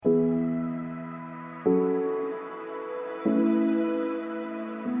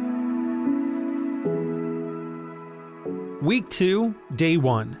Week 2, Day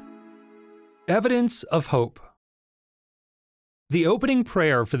 1. Evidence of Hope. The opening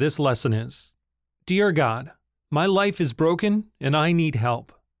prayer for this lesson is, Dear God, my life is broken and I need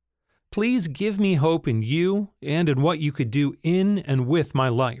help. Please give me hope in you and in what you could do in and with my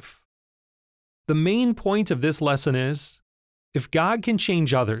life. The main point of this lesson is, if God can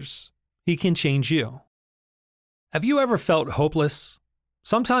change others, He can change you. Have you ever felt hopeless?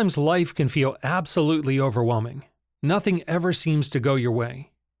 Sometimes life can feel absolutely overwhelming. Nothing ever seems to go your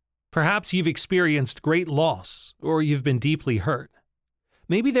way. Perhaps you've experienced great loss, or you've been deeply hurt.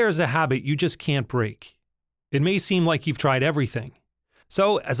 Maybe there is a habit you just can't break. It may seem like you've tried everything.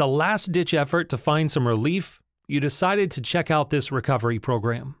 So, as a last-ditch effort to find some relief, you decided to check out this recovery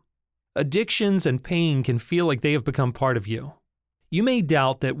program. Addictions and pain can feel like they have become part of you. You may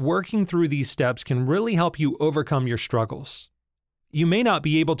doubt that working through these steps can really help you overcome your struggles. You may not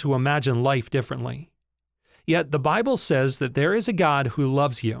be able to imagine life differently. Yet the Bible says that there is a God who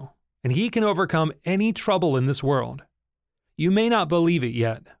loves you, and He can overcome any trouble in this world. You may not believe it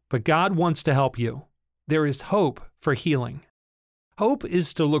yet, but God wants to help you. There is hope for healing. Hope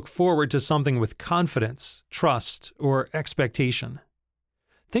is to look forward to something with confidence, trust, or expectation.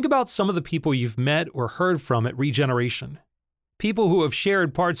 Think about some of the people you've met or heard from at Regeneration. People who have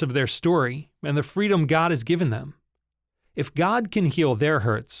shared parts of their story and the freedom God has given them. If God can heal their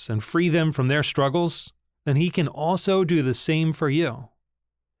hurts and free them from their struggles, then He can also do the same for you.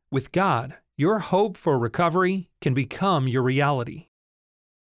 With God, your hope for recovery can become your reality.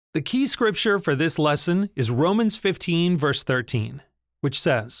 The key scripture for this lesson is Romans 15, verse 13, which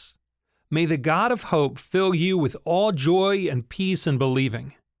says, May the God of hope fill you with all joy and peace in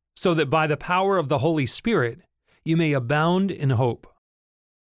believing, so that by the power of the Holy Spirit you may abound in hope.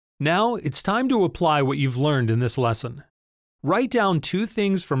 Now it's time to apply what you've learned in this lesson. Write down 2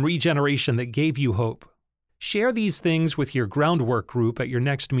 things from Regeneration that gave you hope. Share these things with your Groundwork group at your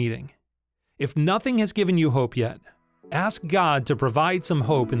next meeting. If nothing has given you hope yet, ask God to provide some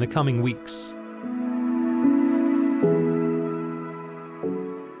hope in the coming weeks.